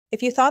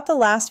If you thought the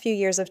last few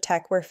years of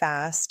tech were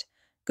fast,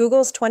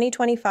 Google's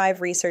 2025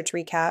 research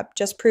recap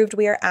just proved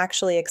we are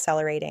actually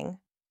accelerating.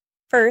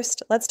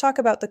 First, let's talk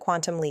about the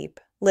quantum leap,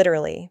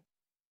 literally.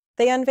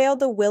 They unveiled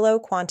the Willow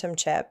quantum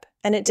chip,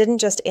 and it didn't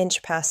just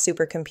inch past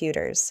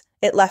supercomputers,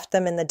 it left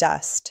them in the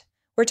dust.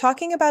 We're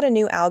talking about a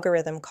new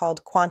algorithm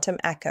called quantum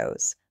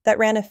echoes that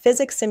ran a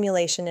physics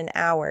simulation in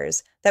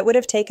hours that would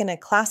have taken a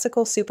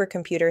classical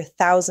supercomputer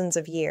thousands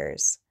of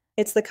years.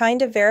 It's the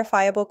kind of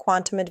verifiable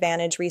quantum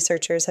advantage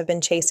researchers have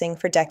been chasing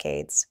for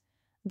decades.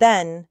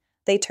 Then,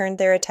 they turned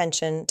their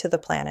attention to the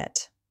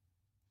planet.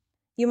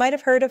 You might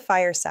have heard of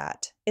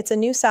FireSat. It's a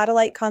new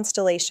satellite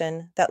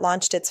constellation that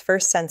launched its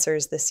first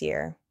sensors this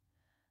year.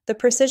 The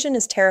precision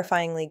is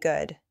terrifyingly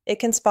good. It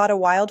can spot a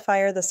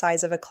wildfire the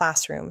size of a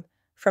classroom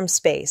from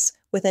space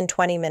within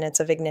 20 minutes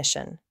of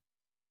ignition.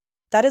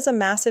 That is a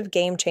massive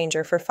game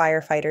changer for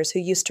firefighters who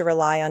used to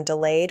rely on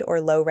delayed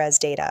or low-res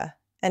data.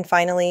 And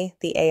finally,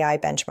 the AI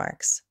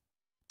benchmarks.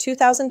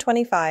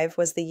 2025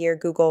 was the year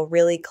Google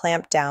really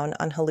clamped down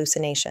on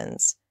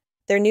hallucinations.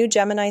 Their new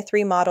Gemini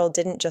 3 model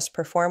didn't just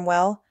perform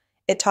well,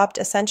 it topped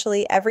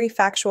essentially every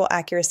factual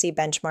accuracy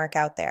benchmark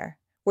out there.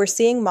 We're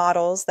seeing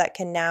models that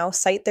can now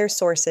cite their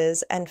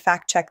sources and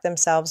fact-check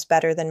themselves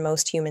better than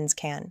most humans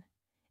can.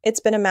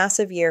 It's been a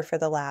massive year for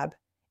the lab.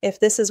 If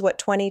this is what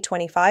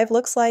 2025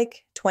 looks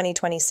like,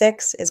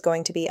 2026 is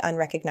going to be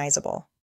unrecognizable.